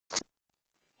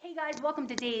Hey guys, welcome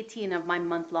to day 18 of my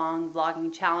month-long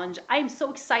vlogging challenge. I am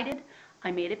so excited. I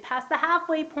made it past the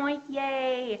halfway point,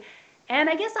 yay! And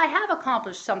I guess I have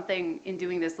accomplished something in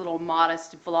doing this little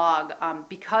modest vlog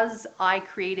because I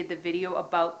created the video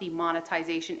about the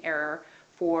monetization error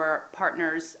for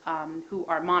partners who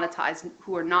are monetized,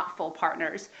 who are not full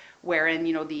partners, wherein,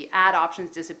 you know, the ad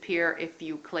options disappear if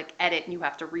you click edit and you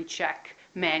have to recheck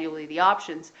manually the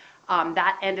options.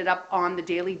 That ended up on the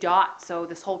Daily Dot, so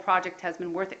this whole project has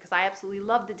been worth it because I absolutely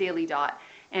love the Daily Dot,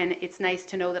 and it's nice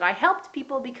to know that I helped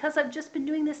people because I've just been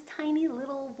doing this tiny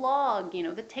little vlog, you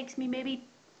know, that takes me maybe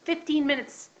 15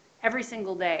 minutes every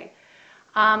single day.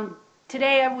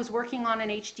 Today I was working on an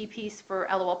HD piece for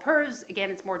LOL Pervs.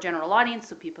 Again, it's more general audience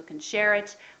so people can share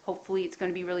it. Hopefully it's going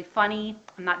to be really funny.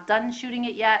 I'm not done shooting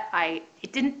it yet.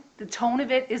 The tone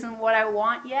of it isn't what I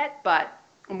want yet, but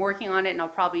I'm working on it and I'll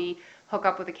probably hook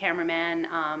up with a cameraman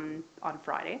on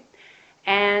Friday.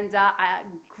 And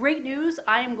great news,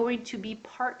 I am going to be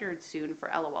partnered soon for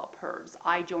LOL Pervs.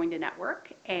 I joined a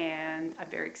network and I'm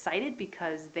very excited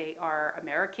because they are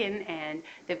American and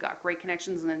they've got great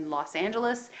connections in Los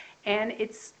Angeles, and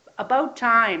it's about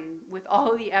time, with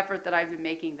all the effort that I've been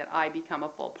making, that I become a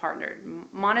full partner.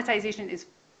 Monetization is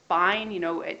fine, you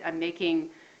know, I'm making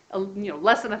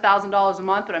less than $1,000 a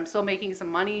month, but I'm still making some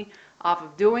money off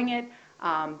of doing it.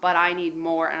 But I need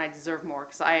more and I deserve more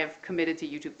because I have committed to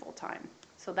YouTube full time.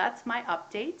 So that's my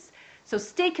updates. So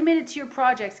stay committed to your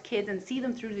projects, kids, and see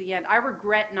them through to the end. I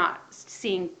regret not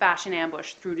seeing Fashion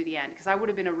Ambush through to the end because I would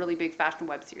have been a really big fashion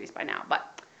web series by now.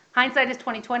 But hindsight is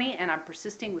 2020, and I'm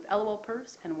persisting with LOL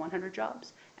Pervs and 100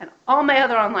 Jobs and all my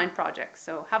other online projects.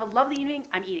 So have a lovely evening.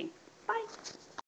 I'm eating. Bye.